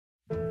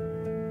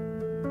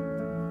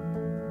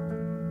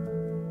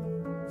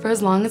For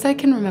as long as I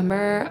can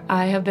remember,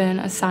 I have been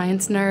a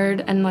science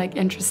nerd and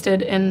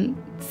interested in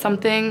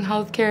something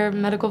healthcare,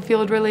 medical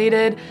field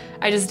related.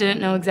 I just didn't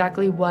know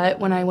exactly what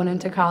when I went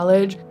into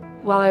college.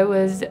 While I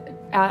was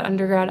at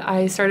undergrad,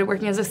 I started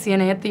working as a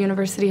CNA at the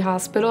university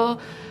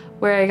hospital,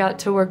 where I got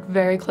to work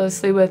very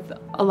closely with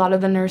a lot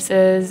of the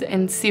nurses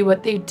and see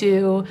what they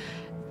do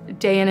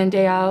day in and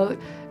day out.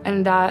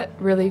 And that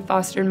really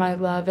fostered my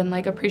love and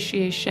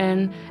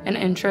appreciation and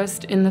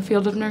interest in the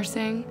field of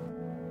nursing.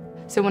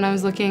 So when I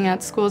was looking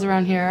at schools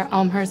around here,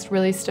 Elmhurst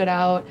really stood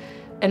out.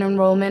 An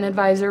enrollment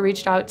advisor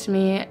reached out to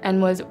me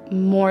and was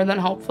more than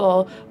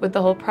helpful with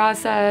the whole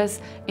process,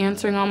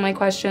 answering all my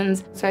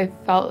questions. So I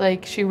felt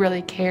like she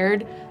really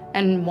cared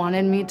and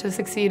wanted me to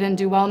succeed and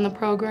do well in the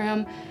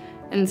program.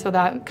 And so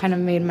that kind of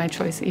made my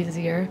choice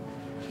easier.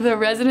 The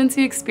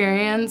residency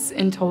experience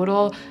in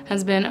total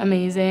has been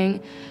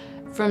amazing.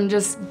 From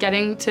just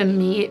getting to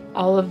meet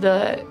all of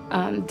the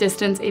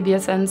distance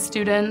ABSN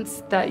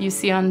students that you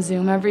see on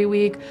Zoom every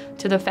week,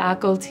 to the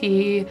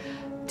faculty,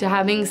 to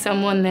having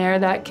someone there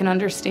that can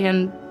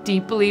understand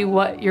deeply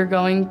what you're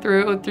going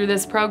through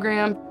this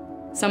program,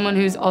 someone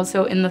who's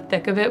also in the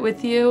thick of it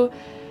with you,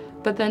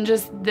 but then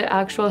just the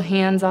actual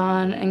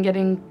hands-on and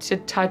getting to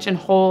touch and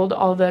hold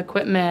all the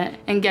equipment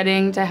and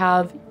getting to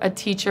have a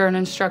teacher, an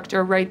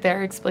instructor right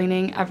there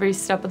explaining every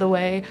step of the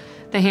way.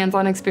 The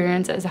hands-on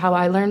experience is how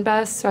I learn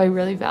best, so I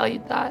really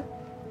valued that.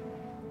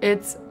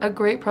 It's a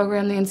great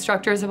program. The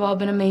instructors have all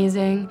been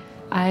amazing.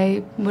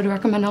 I would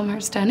recommend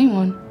Elmhurst to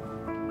anyone.